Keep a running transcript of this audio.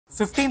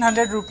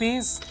1500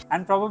 rupees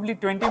and probably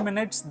 20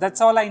 minutes.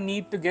 That's all I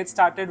need to get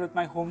started with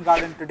my home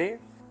garden today.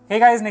 Hey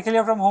guys, Nikhil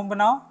here from Home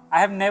Banao. I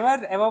have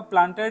never ever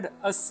planted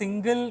a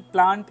single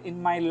plant in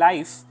my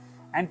life,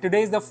 and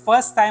today is the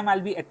first time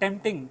I'll be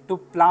attempting to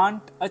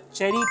plant a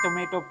cherry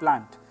tomato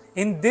plant.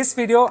 In this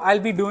video, I'll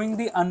be doing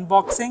the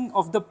unboxing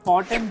of the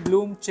Pot and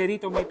Bloom Cherry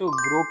Tomato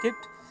Grow Kit.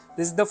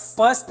 This is the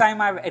first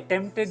time I've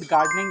attempted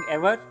gardening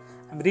ever.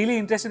 I'm really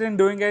interested in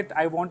doing it.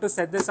 I want to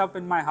set this up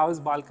in my house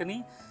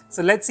balcony.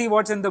 So let's see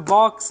what's in the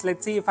box.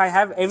 Let's see if I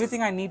have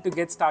everything I need to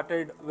get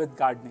started with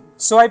gardening.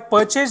 So I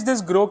purchased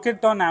this grow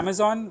kit on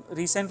Amazon.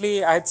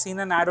 Recently, I had seen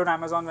an ad on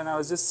Amazon when I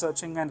was just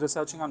searching and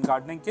researching on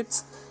gardening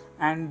kits.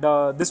 And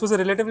this was a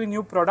relatively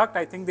new product.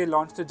 I think they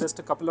launched it just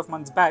a couple of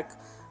months back.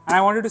 And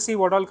I wanted to see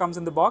what all comes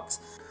in the box.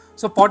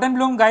 So Pot and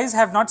Bloom guys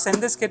have not sent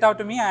this kit out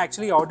to me. I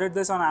actually ordered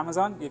this on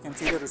Amazon. You can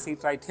see the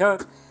receipt right here.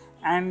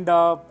 And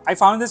I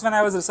found this when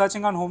I was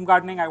researching on home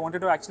gardening. I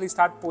wanted to actually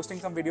start posting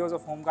some videos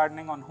of home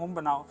gardening on Home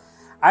Banao.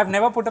 I've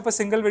never put up a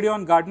single video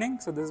on gardening,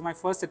 so this is my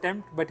first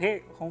attempt. But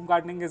hey, home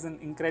gardening is an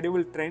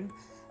incredible trend,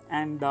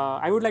 and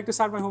I would like to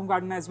start my home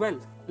garden as well.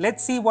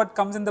 Let's see what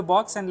comes in the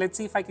box, and let's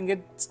see if I can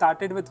get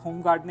started with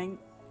home gardening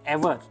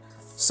ever.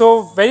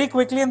 So very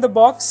quickly in the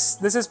box,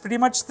 this is pretty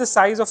much the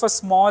size of a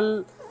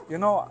small,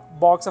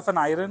 box of an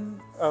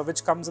iron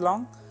which comes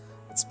along.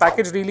 It's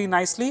packaged really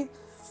nicely.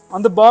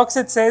 On the box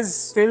it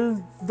says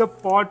fill the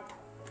pot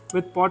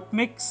with pot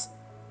mix,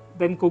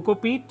 then coco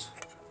peat,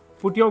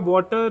 put your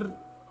water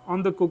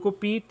on the coco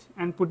peat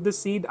and put the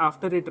seed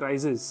after it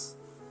rises.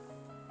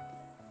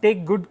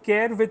 Take good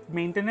care with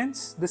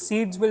maintenance. The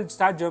seeds will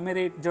start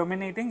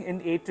germinating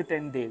in 8 to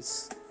 10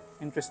 days.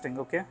 Interesting,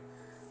 okay?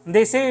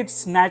 They say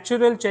it's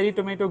natural cherry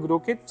tomato grow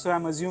kit, so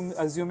I'm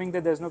assuming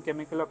that there's no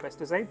chemical or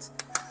pesticides.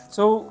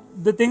 So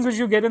the things which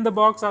you get in the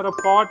box are a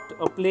pot,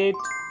 a plate,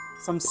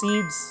 some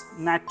seeds,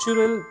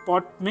 natural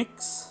pot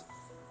mix,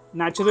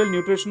 natural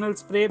nutritional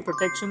spray,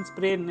 protection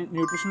spray,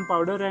 nutrition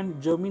powder, and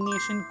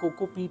germination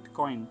coco peat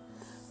coin.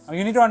 Now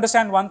you need to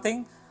understand one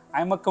thing.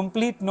 I'm a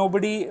complete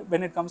nobody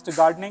when it comes to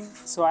gardening,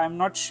 so I'm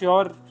not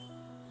sure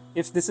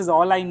if this is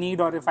all I need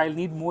or if I'll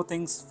need more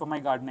things for my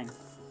gardening.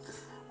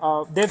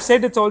 They've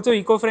said it's also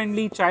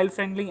eco-friendly,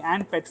 child-friendly,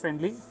 and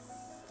pet-friendly.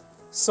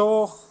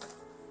 So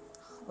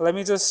let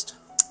me just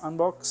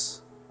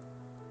unbox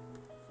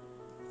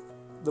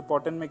the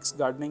Pot and Mix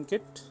gardening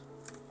kit.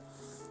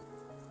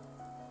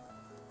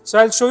 So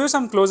I'll show you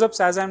some close-ups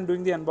as I'm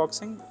doing the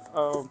unboxing.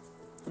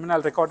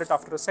 I'll record it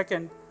after a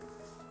second.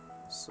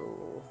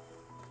 So,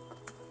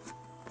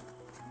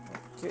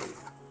 okay.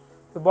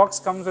 The box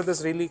comes with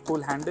this really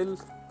cool handle.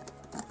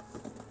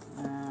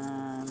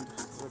 And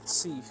let's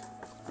see.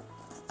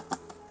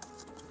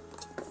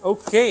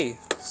 Okay,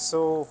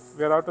 so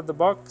we're out of the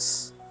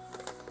box.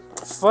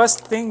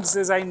 First things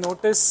is I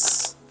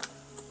notice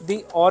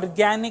the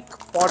organic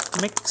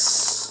pot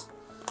mix.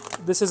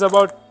 This is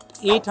about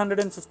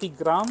 850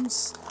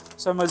 grams.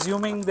 So I'm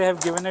assuming they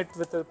have given it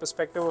with the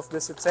perspective of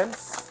this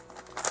itself.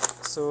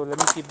 So let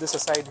me keep this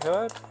aside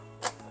here.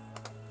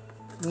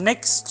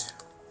 Next,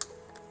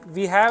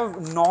 we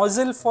have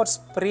nozzle for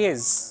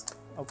sprays.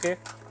 Okay.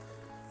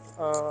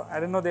 I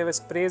didn't know there were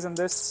sprays in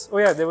this. Oh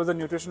yeah, there was a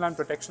nutritional and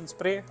protection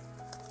spray.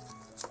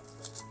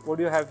 What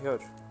do you have here?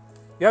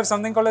 You have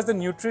something called as the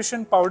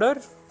nutrition powder.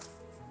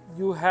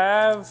 You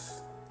have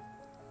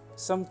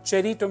some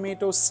cherry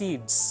tomato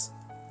seeds.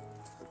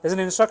 There's an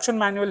instruction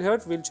manual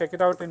here. We'll check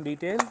it out in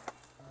detail.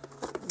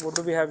 What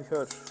do we have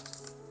here?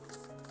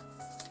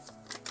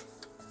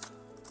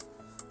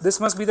 This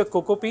must be the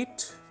coco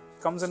peat.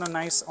 Comes in a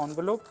nice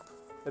envelope.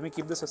 Let me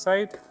keep this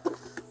aside.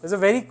 There's a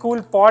very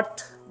cool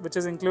pot which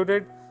is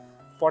included.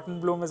 Pot and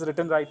Bloom is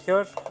written right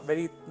here.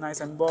 Very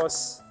nice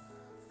emboss.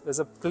 There's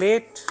a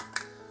plate.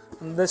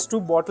 And there's two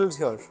bottles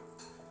here.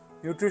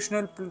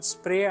 Nutritional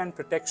spray and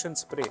protection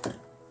spray.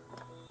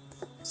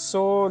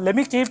 So let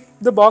me keep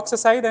the box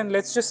aside and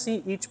let's just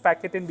see each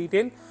packet in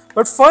detail.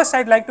 But first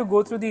I'd like to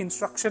go through the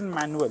instruction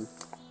manual.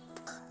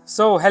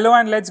 So hello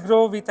and let's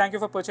grow. We thank you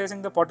for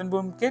purchasing the Pot and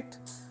Bloom kit.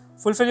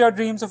 Fulfill your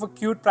dreams of a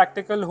cute,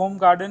 practical home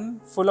garden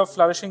full of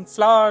flourishing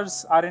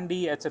flowers,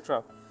 R&D,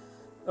 etc.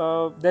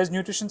 There's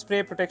nutrition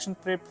spray, protection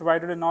spray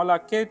provided in all our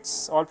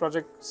kits. All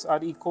projects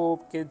are eco,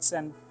 kids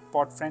and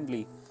pot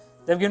friendly.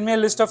 They've given me a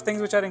list of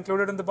things which are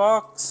included in the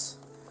box.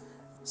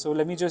 So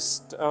let me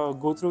just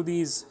go through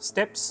these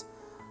steps.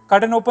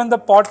 Cut and open the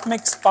pot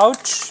mix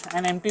pouch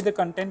and empty the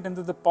content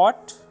into the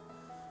pot.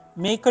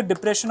 Make a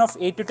depression of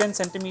 8 to 10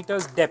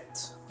 centimeters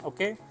depth.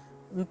 Okay.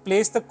 And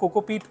place the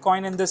coco peat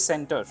coin in the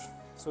center.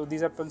 So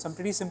these are some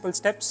pretty simple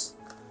steps.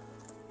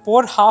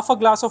 Pour half a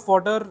glass of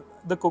water.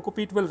 The coco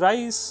peat will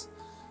rise.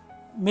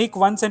 Make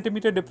 1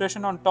 centimeter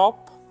depression on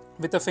top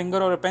with a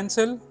finger or a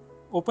pencil.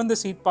 Open the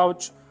seed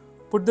pouch.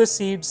 Put the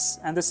seeds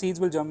and the seeds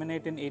will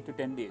germinate in 8 to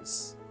 10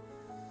 days.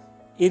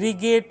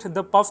 Irrigate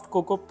the puffed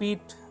coco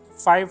peat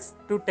 5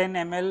 to 10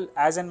 ml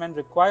as and when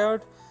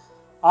required.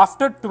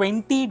 After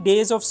 20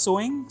 days of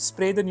sowing,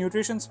 spray the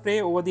nutrition spray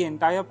over the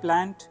entire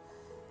plant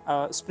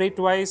Spray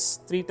twice,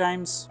 3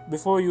 times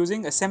before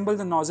using. Assemble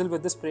the nozzle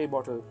with the spray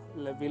bottle.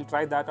 We'll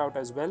try that out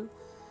as well.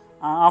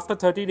 After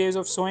 30 days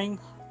of sowing,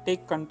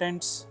 take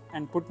contents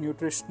and put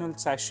nutritional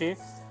sachet.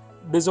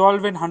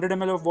 Dissolve in 100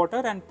 ml of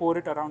water and pour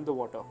it around the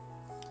water.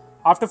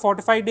 After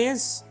 45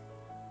 days,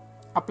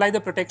 apply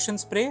the protection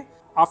spray.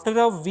 After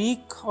a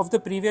week of the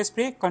previous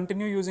spray,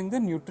 continue using the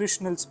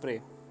nutritional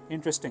spray.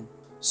 Interesting.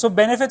 So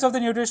benefits of the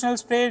nutritional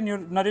spray: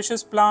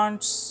 nourishes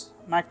plants,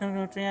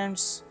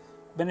 macronutrients.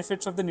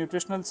 Benefits of the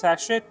nutritional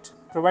sachet: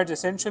 provides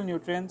essential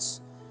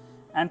nutrients,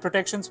 and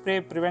protection spray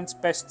prevents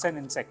pests and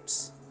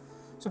insects.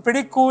 So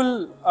pretty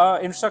cool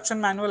instruction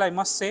manual, I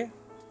must say.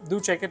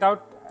 Do check it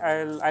out.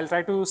 I'll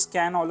try to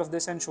scan all of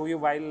this and show you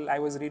while I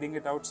was reading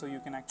it out, so you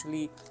can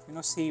actually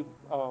see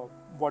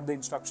what the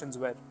instructions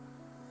were.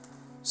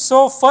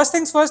 So first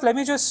things first, let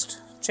me just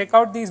check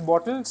out these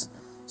bottles.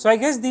 So I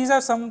guess these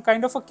are some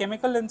kind of a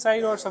chemical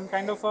inside, or some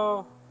kind of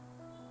a,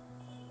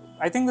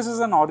 I think this is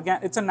an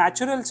it's a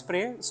natural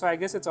spray, so I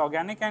guess it's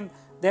organic, and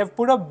they have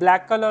put a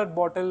black color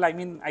bottle. I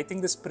mean, I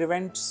think this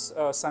prevents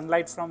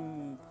sunlight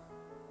from,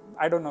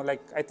 I don't know,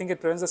 like I think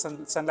it prevents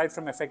the sunlight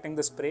from affecting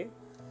the spray.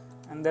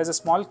 And there's a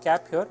small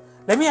cap here.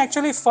 Let me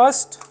actually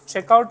first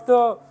check out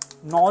the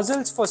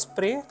nozzles for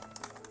spray.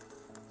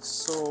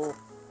 So,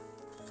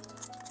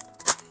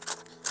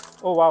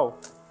 oh wow,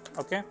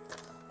 okay.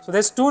 So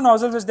there's 2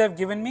 nozzles which they have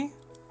given me,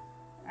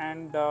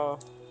 and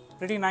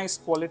pretty nice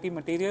quality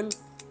material.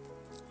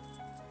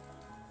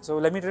 So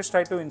let me just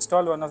try to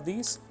install one of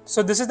these.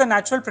 So this is the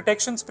natural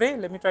protection spray.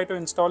 Let me try to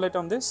install it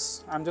on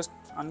this. I'm just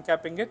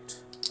uncapping it.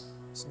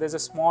 So there's a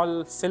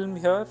small film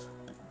here.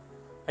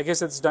 I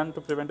guess it's done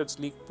to prevent its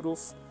leak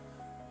proof.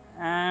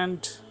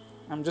 And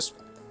I'm just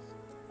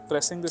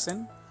pressing this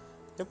in.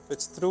 Yep,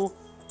 it's through.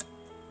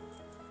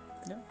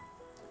 Yeah.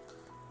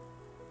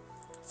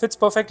 Fits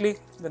perfectly,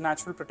 the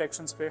natural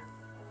protection spray.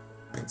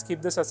 Let's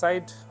keep this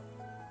aside.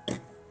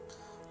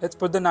 Let's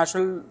put the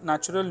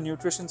natural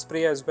nutrition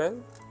spray as well.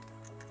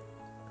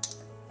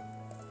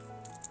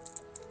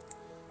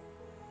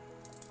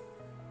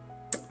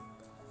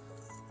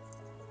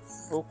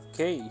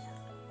 Okay,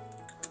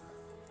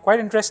 quite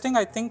interesting.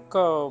 I think,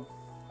 I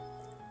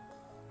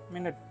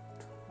mean,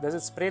 does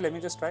it spray? Let me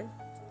just try.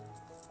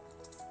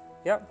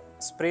 Yeah,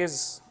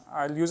 sprays.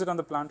 I'll use it on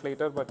the plant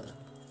later, but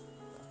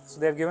so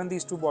they have given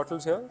these 2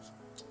 bottles here.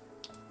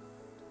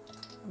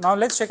 Now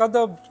let's check out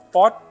the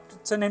pot.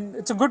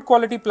 It's a good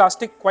quality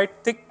plastic,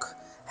 quite thick.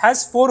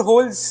 Has 4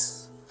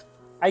 holes.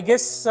 I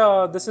guess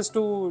this is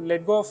to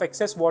let go of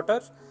excess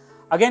water.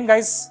 Again,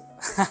 guys,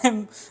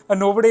 I'm a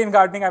nobody in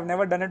gardening. I've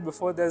never done it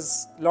before.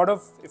 There's a lot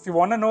of, if you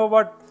want to know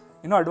about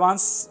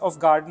advance of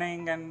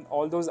gardening and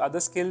all those other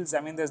skills,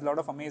 I mean, there's a lot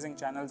of amazing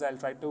channels. I'll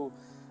try to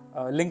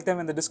link them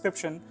in the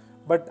description.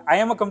 But I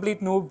am a complete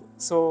noob,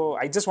 so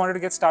I just wanted to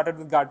get started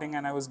with gardening,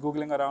 and I was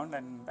googling around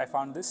and I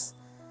found this.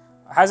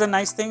 Has a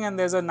nice thing, and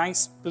there's a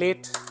nice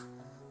plate.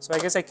 So I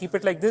guess I keep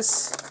it like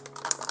this.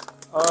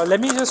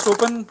 Let me just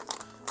open.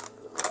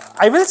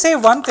 I will say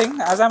one thing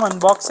as I'm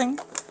unboxing.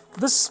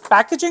 This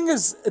packaging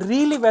is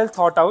really well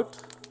thought out.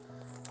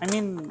 I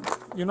mean,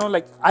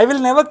 like I will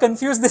never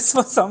confuse this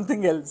for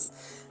something else.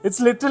 It's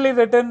literally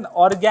written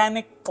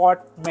organic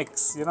pot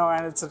mix,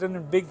 and it's written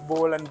in big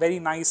bold and very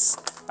nice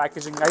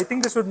packaging. I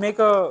think this would make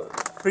a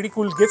pretty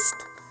cool gift.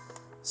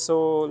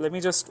 So let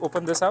me just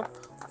open this up.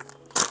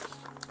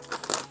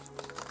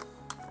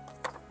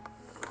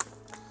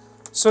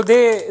 So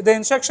the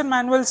instruction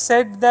manual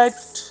said that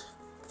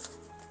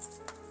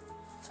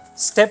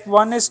step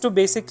 1 is to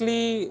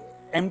basically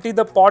empty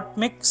the pot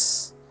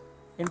mix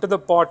into the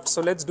pot.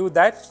 So let's do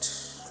that.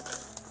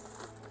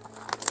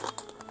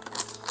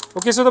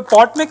 Okay, so the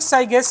pot mix,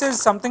 I guess,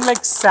 is something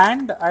like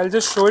sand. I'll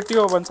just show it to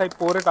you once I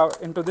pour it out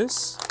into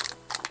this.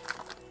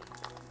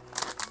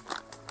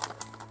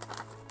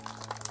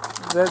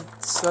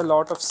 That's a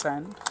lot of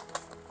sand.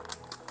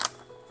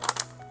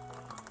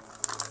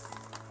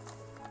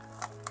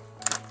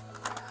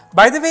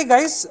 By the way,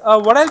 guys,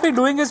 what I'll be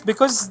doing is,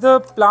 because the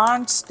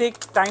plants take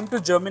time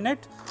to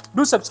germinate,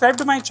 do subscribe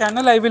to my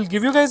channel. I will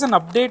give you guys an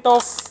update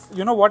of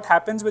what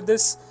happens with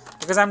this,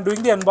 because I'm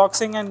doing the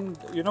unboxing and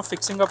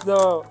fixing up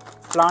the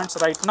plants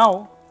right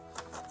now.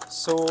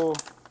 So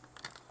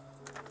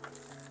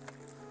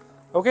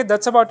okay,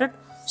 that's about it.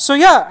 So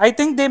yeah, I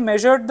think they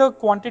measured the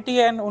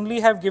quantity and only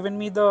have given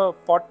me the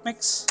pot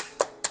mix.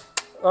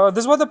 This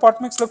is what the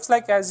pot mix looks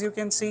like. As you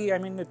can see, I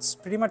mean, it's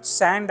pretty much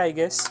sand, I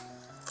guess.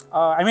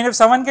 I mean, if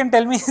someone can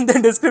tell me in the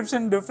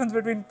description difference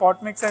between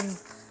pot mix and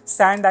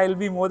sand, I'll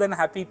be more than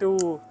happy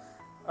to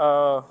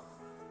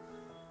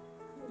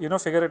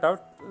figure it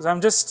out. So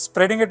I'm just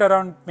spreading it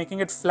around, making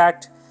it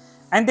flat.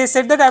 And they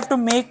said that I have to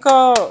make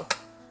a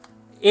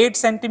 8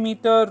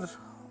 centimeter,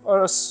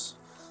 or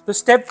the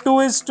step 2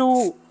 is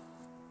to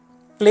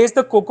place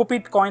the coco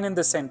peat coin in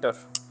the center.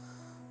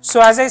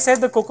 So as I said,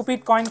 the coco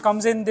peat coin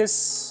comes in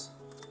this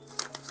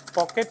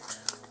pocket.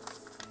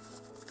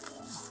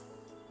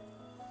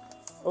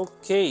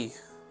 Okay,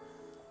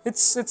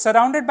 it's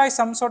surrounded by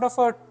some sort of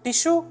a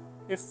tissue.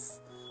 If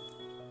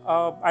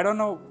I don't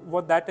know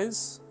what that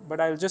is, but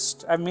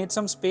I've made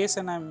some space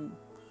and I'm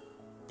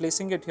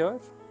placing it here.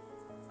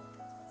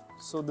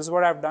 So this is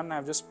what I've done,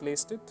 I've just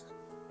placed it.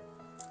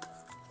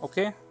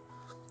 Okay.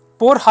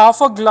 Pour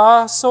half a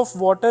glass of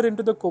water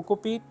into the coco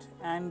peat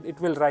and it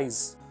will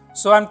rise.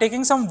 So I'm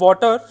taking some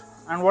water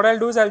and what I'll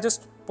do is I'll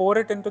just pour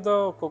it into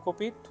the coco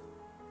peat.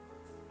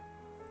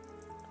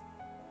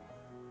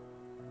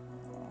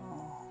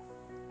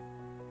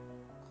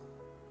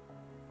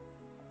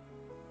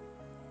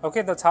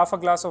 Okay, that's half a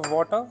glass of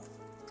water,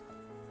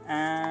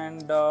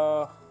 and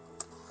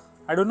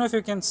I don't know if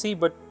you can see,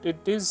 but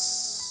it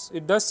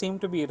does seem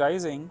to be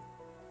rising.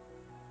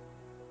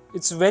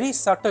 It's very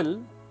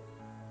subtle.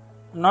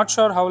 I'm not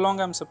sure how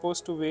long I'm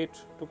supposed to wait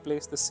to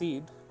place the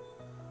seed.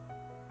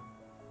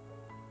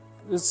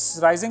 It's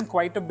rising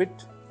quite a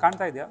bit. Can't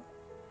I there?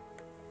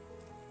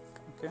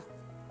 Okay.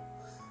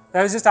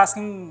 I was just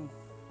asking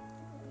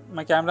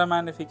my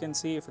cameraman if he can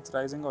see if it's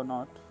rising or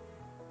not.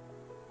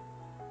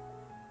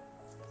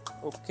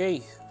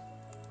 Okay.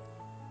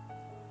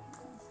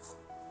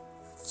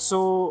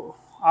 So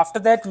after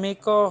that,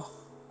 make a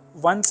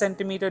 1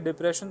 centimeter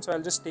depression. So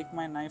I'll just take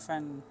my knife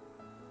and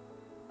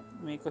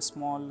make a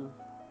small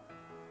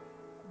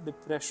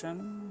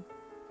depression.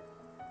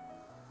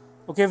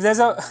 Okay, if there's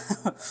a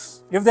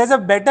if there's a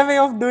better way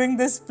of doing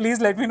this, please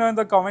let me know in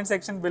the comment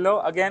section below.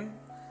 Again,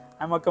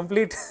 I'm a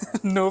complete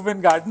noob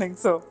in gardening,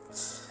 so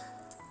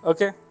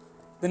okay.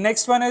 The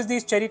next one is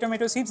these cherry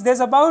tomato seeds.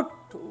 There's about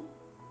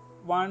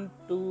 1,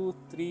 2,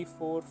 3,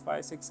 4,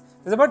 5, 6.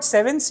 There's about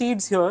 7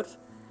 seeds here,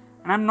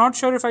 and I'm not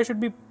sure if I should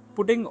be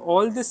putting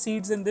all the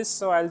seeds in this.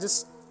 So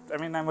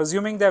I'm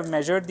assuming they've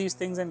measured these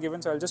things and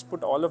given. So I'll just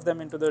put all of them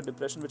into the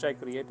depression which I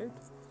created.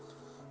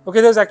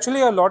 Okay, there's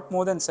actually a lot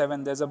more than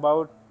 7. There's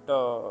about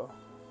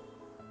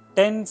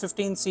 10,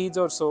 15 seeds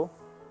or so.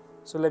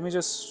 So let me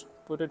just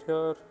put it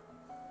here.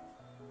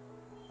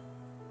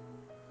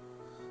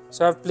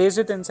 So I've placed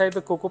it inside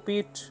the coco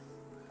peat,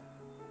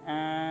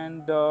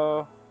 and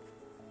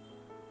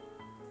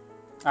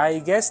I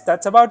guess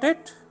that's about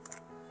it.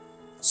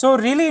 So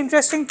really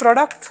interesting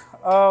product.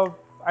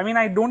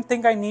 I don't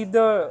think I need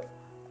the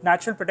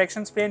natural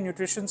protection spray and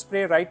nutrition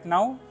spray right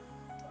now,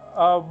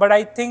 but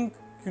I think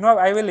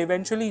I will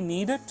eventually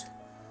need it.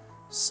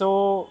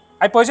 So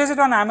I purchased it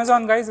on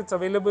Amazon, guys. It's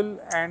available,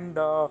 and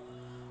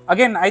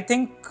again, I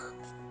think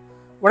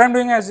what I'm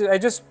doing is I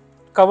just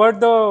covered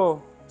the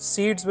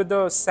seeds with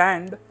the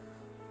sand.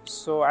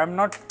 So I'm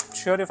not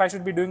sure if I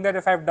should be doing that.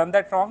 If I've done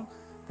that wrong,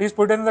 please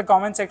put it in the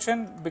comment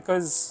section,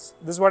 because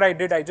this is what I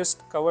did. I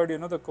just covered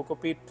the coco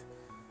peat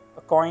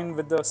coin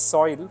with the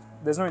soil.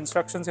 There's no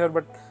instructions here,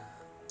 but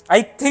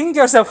I think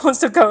you're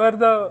supposed to cover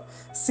the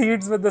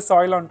seeds with the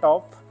soil on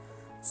top.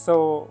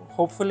 So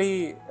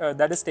hopefully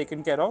that is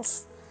taken care of.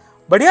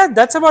 But yeah,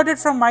 that's about it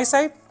from my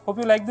side. Hope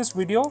you like this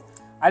video.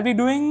 I'll be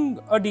doing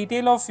a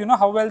detail of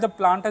how well the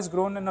plant has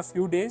grown in a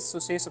few days. So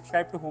stay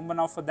subscribed to Home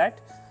Banao for that.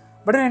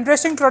 But an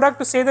interesting product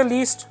to say the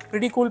least.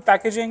 Pretty cool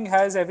packaging,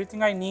 has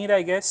everything I need,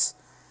 I guess.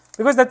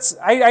 Because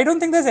I don't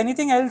think there's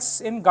anything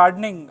else in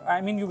gardening.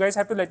 You guys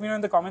have to let me know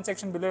in the comment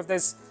section below if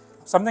there's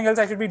something else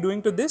I should be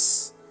doing to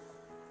this.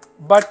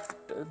 But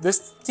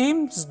this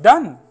seems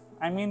done.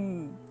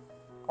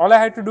 All I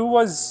had to do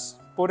was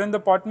pour in the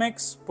pot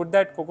mix, put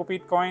that coco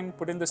peat coin,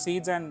 put in the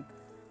seeds, and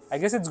I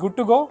guess it's good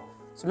to go.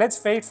 So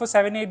let's wait for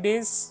 7-8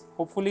 days.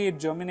 Hopefully it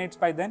germinates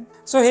by then.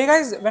 So hey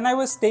guys, when I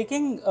was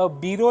taking a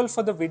B-roll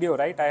for the video,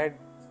 right,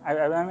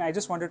 I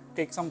just wanted to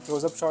take some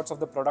close-up shots of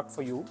the product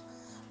for you.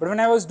 But when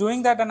I was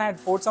doing that and I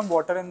had poured some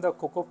water in the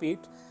coco peat,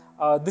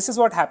 this is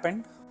what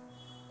happened.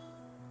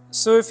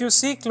 So if you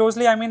see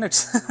closely,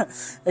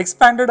 it's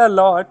expanded a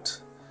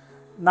lot.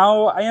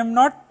 Now I am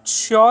not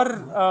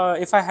sure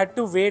if I had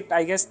to wait.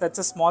 I guess that's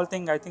a small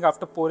thing. I think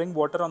after pouring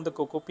water on the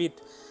coco peat,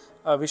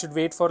 we should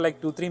wait for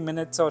like 2-3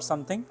 minutes or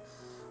something.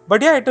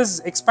 But yeah, it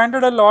has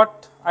expanded a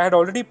lot. I had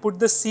already put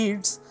the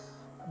seeds,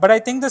 but I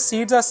think the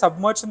seeds are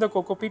submerged in the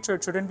coco peat, so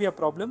it shouldn't be a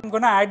problem. I'm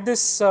gonna add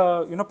this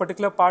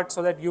particular part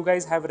so that you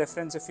guys have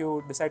reference if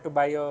you decide to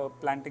buy a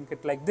planting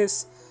kit like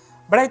this.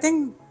 But I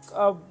think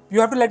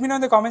you have to let me know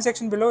in the comment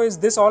section below, is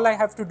this all I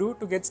have to do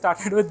to get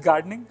started with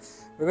gardening?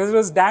 Because it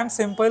was damn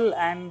simple,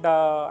 and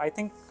I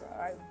think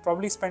I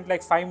probably spent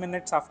like 5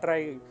 minutes after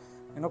I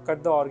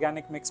cut the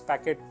organic mix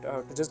packet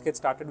to just get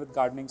started with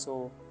gardening.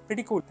 So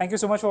pretty cool. Thank you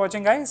so much for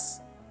watching, guys.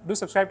 Do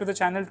subscribe to the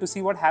channel to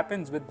see what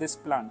happens with this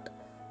plant.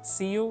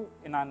 See you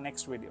in our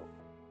next video.